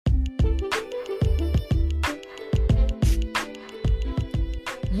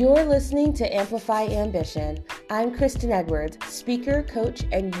You're listening to Amplify Ambition. I'm Kristen Edwards, speaker, coach,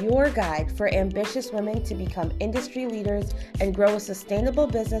 and your guide for ambitious women to become industry leaders and grow a sustainable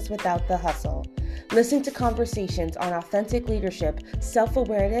business without the hustle. Listen to conversations on authentic leadership,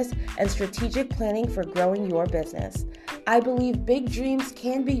 self-awareness, and strategic planning for growing your business. I believe big dreams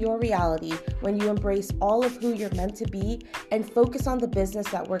can be your reality when you embrace all of who you're meant to be and focus on the business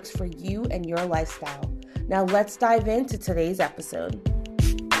that works for you and your lifestyle. Now let's dive into today's episode.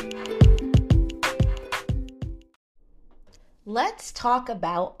 Let's talk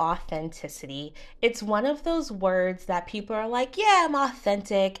about authenticity. It's one of those words that people are like, yeah, I'm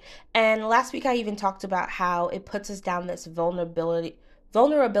authentic. And last week I even talked about how it puts us down this vulnerability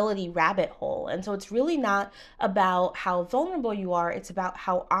rabbit hole. And so it's really not about how vulnerable you are. It's about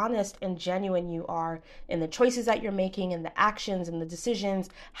how honest and genuine you are in the choices that you're making and the actions and the decisions,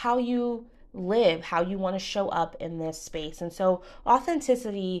 how you live, how you want to show up in this space. And so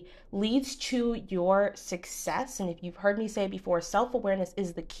authenticity leads to your success. And if you've heard me say it before, self-awareness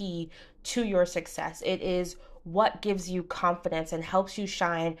is the key to your success. It is what gives you confidence and helps you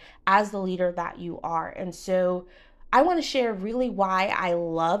shine as the leader that you are. And so I want to share really why I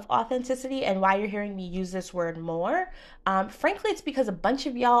love authenticity and why you're hearing me use this word more. Frankly, it's because a bunch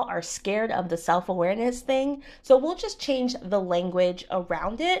of y'all are scared of the self-awareness thing. So we'll just change the language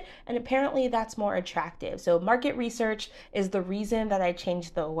around it. And apparently that's more attractive. So market research is the reason that I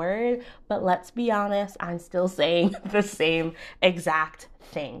changed the word. But let's be honest, I'm still saying the same exact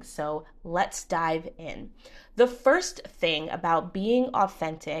thing. So let's dive in. The first thing about being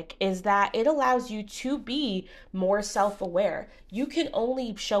authentic is that it allows you to be more self-aware. You can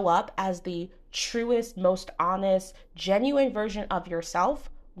only show up as the truest, most honest, genuine version of yourself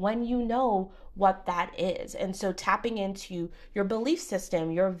when you know what that is. And so tapping into your belief system,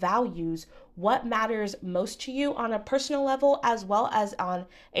 your values, what matters most to you on a personal level as well as on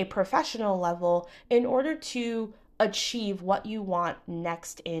a professional level in order to achieve what you want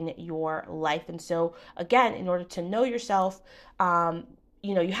next in your life. And so again, in order to know yourself,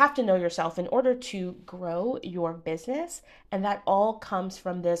 you have to know yourself in order to grow your business. And that all comes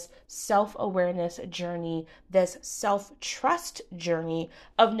from this self-awareness journey, this self-trust journey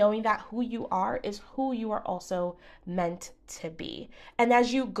of knowing that who you are is who you are also meant to be. And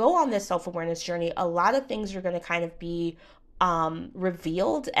as you go on this self-awareness journey, a lot of things are going to kind of be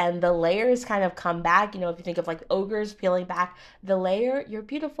revealed and the layers kind of come back. If you think of like ogres peeling back the layer, you're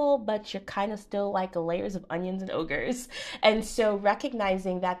beautiful, but you're kind of still like layers of onions and ogres. And so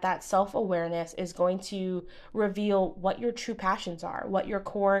recognizing that self-awareness is going to reveal what your true passions are, what your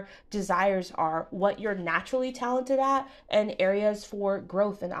core desires are, what you're naturally talented at, and areas for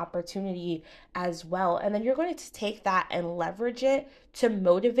growth and opportunity as well. And then you're going to take that and leverage it to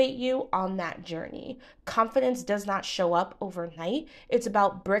motivate you on that journey. Confidence does not show up overnight. It's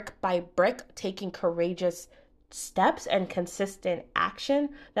about brick by brick taking courageous steps and consistent action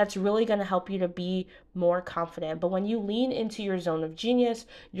that's really going to help you to be more confident. But when you lean into your zone of genius,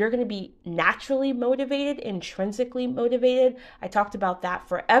 you're going to be naturally motivated, intrinsically motivated. I talked about that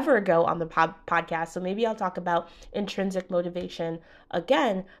forever ago on the podcast, so maybe I'll talk about intrinsic motivation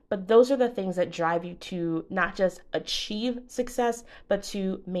again. But those are the things that drive you to not just achieve success, but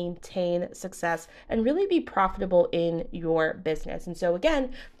to maintain success and really be profitable in your business. And so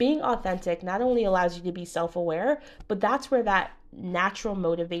again, being authentic not only allows you to be self-aware, but that's where that natural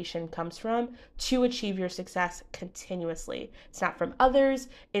motivation comes from to achieve your success continuously. It's not from others.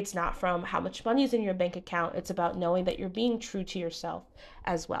 It's not from how much money is in your bank account. It's about knowing that you're being true to yourself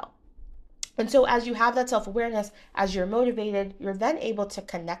as well. And so as you have that self-awareness, as you're motivated, you're then able to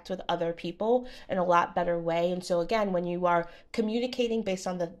connect with other people in a lot better way. And so again, when you are communicating based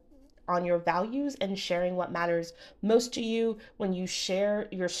on your values and sharing what matters most to you, when you share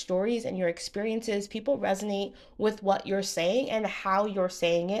your stories and your experiences, people resonate with what you're saying and how you're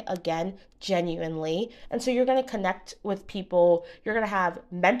saying it, again, genuinely. And so you're going to connect with people. You're going to have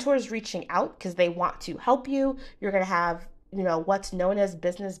mentors reaching out because they want to help you. You're going to have what's known as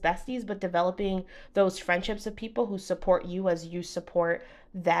business besties, but developing those friendships of people who support you as you support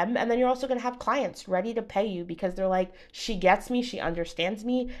them. And then you're also going to have clients ready to pay you because they're like, she gets me, she understands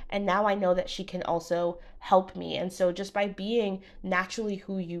me, and now I know that she can also help me. And so just by being naturally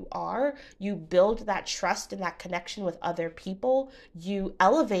who you are, you build that trust and that connection with other people. You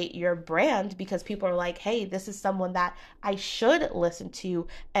elevate your brand because people are like, hey, this is someone that I should listen to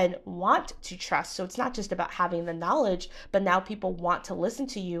and want to trust. So it's not just about having the knowledge, but now people want to listen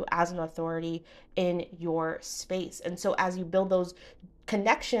to you as an authority in your space. And so as you build those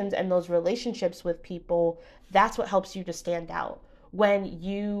connections and those relationships with people, that's what helps you to stand out. When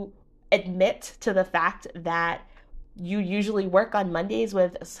you admit to the fact that you usually work on Mondays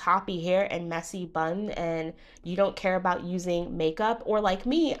with sloppy hair and messy bun and you don't care about using makeup. Or like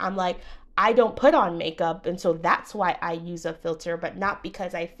me, I'm like, I don't put on makeup. And so that's why I use a filter, but not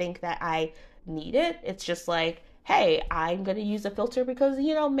because I think that I need it. It's just like, hey, I'm going to use a filter because,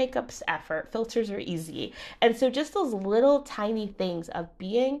 makeup's effort. Filters are easy. And so just those little tiny things of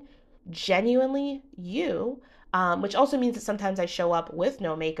being genuinely you, which also means that sometimes I show up with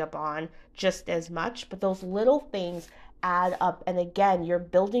no makeup on just as much, but those little things add up. And again, you're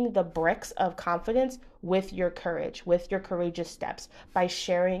building the bricks of confidence with your courage, with your courageous steps, by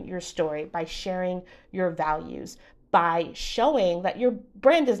sharing your story, by sharing your values, by showing that your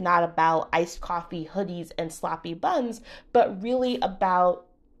brand is not about iced coffee, hoodies, and sloppy buns, but really about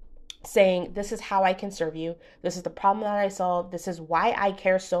saying, this is how I can serve you. This is the problem that I solve. This is why I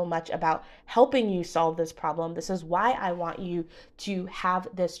care so much about helping you solve this problem. This is why I want you to have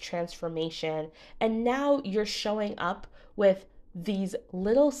this transformation. And now you're showing up with these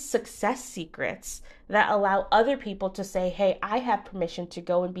little success secrets that allow other people to say, hey, I have permission to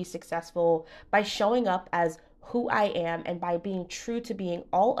go and be successful by showing up as who I am and by being true to being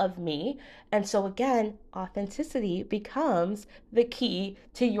all of me. And so again, authenticity becomes the key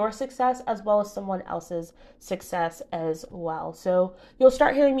to your success as well as someone else's success as well. So you'll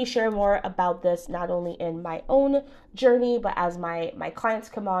start hearing me share more about this, not only in my own journey, but as my clients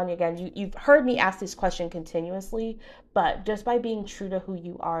come on. Again, you've heard me ask this question continuously, but just by being true to who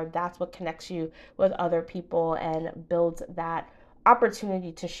you are, that's what connects you with other people and builds that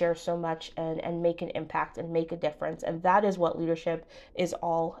opportunity to share so much and make an impact and make a difference. And that is what leadership is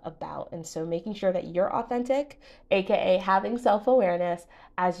all about. And so making sure that you're authentic, aka having self-awareness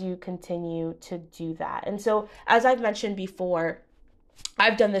as you continue to do that. And so as I've mentioned before,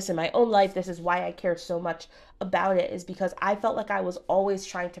 I've done this in my own life. This is why I care so much about it, is because I felt like I was always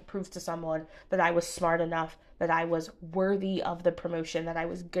trying to prove to someone that I was smart enough, that I was worthy of the promotion, that I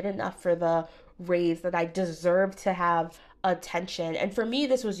was good enough for the raise, that I deserved to have attention. And for me,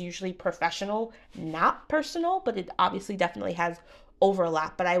 this was usually professional, not personal, but it obviously definitely has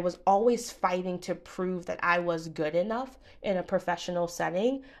overlap. But I was always fighting to prove that I was good enough in a professional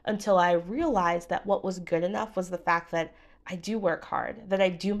setting until I realized that what was good enough was the fact that I do work hard, that I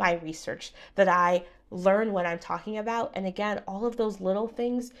do my research, that I learn what I'm talking about. And again, all of those little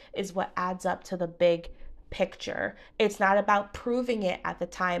things is what adds up to the big picture. It's not about proving it at the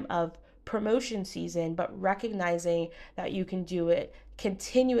time of promotion season, but recognizing that you can do it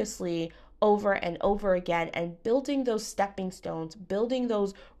continuously over and over again and building those stepping stones, building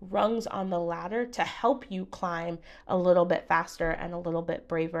those rungs on the ladder to help you climb a little bit faster and a little bit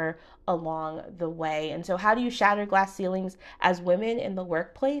braver along the way. And so how do you shatter glass ceilings as women in the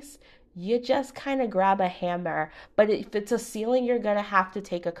workplace? You just kind of grab a hammer. But if it's a ceiling, you're going to have to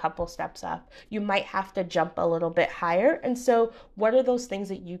take a couple steps up. You might have to jump a little bit higher. And so what are those things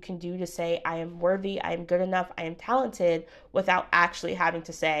that you can do to say, I am worthy, I am good enough, I am talented, without actually having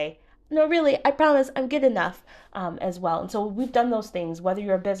to say, no, really, I promise I'm good enough as well. And so we've done those things, whether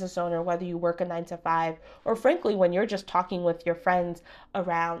you're a business owner, whether you work a 9 to 5, or frankly, when you're just talking with your friends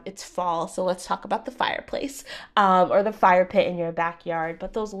around, it's fall, so let's talk about the fireplace or the fire pit in your backyard.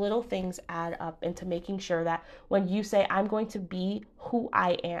 But those little things add up into making sure that when you say, I'm going to be who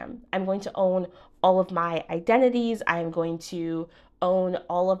I am, I'm going to own all of my identities, I'm going to own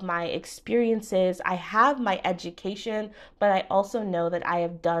all of my experiences. I have my education, but I also know that I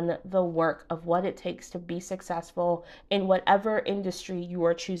have done the work of what it takes to be successful in whatever industry you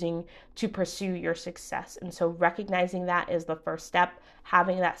are choosing to pursue your success. And so recognizing that is the first step,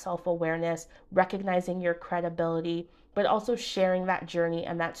 having that self-awareness, recognizing your credibility, but also sharing that journey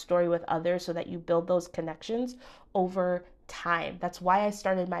and that story with others so that you build those connections over time. That's why I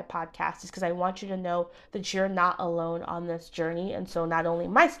started my podcast, is because I want you to know that you're not alone on this journey. And so not only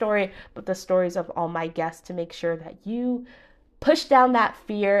my story, but the stories of all my guests, to make sure that you push down that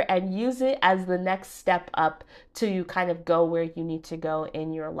fear and use it as the next step up to kind of go where you need to go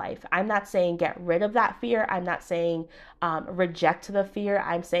in your life. I'm not saying get rid of that fear. I'm not saying reject the fear.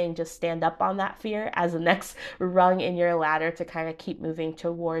 I'm saying just stand up on that fear as the next rung in your ladder to kind of keep moving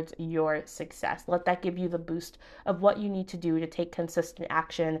towards your success. Let that give you the boost of what you need to do to take consistent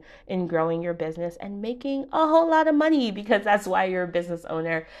action in growing your business and making a whole lot of money, because that's why you're a business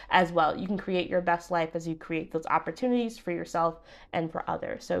owner as well. You can create your best life as you create those opportunities for yourself and for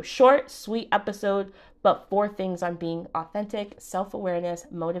others. So short, sweet episode, but 4 things on being authentic: self-awareness,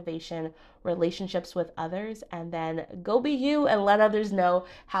 motivation, relationships with others, and then go be you and let others know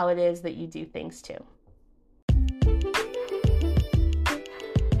how it is that you do things too.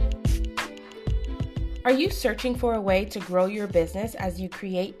 Are you searching for a way to grow your business as you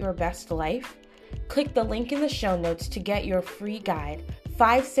create your best life? Click the link in the show notes to get your free guide,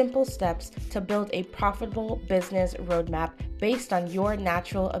 5 simple steps to build a profitable business roadmap based on your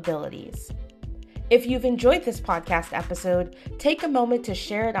natural abilities. If you've enjoyed this podcast episode, take a moment to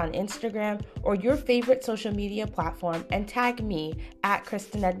share it on Instagram or your favorite social media platform and tag me at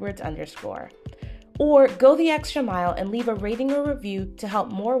KristenEdwards_. Or go the extra mile and leave a rating or review to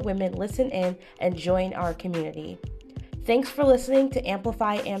help more women listen in and join our community. Thanks for listening to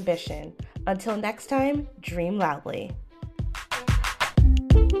Amplify Ambition. Until next time, dream loudly.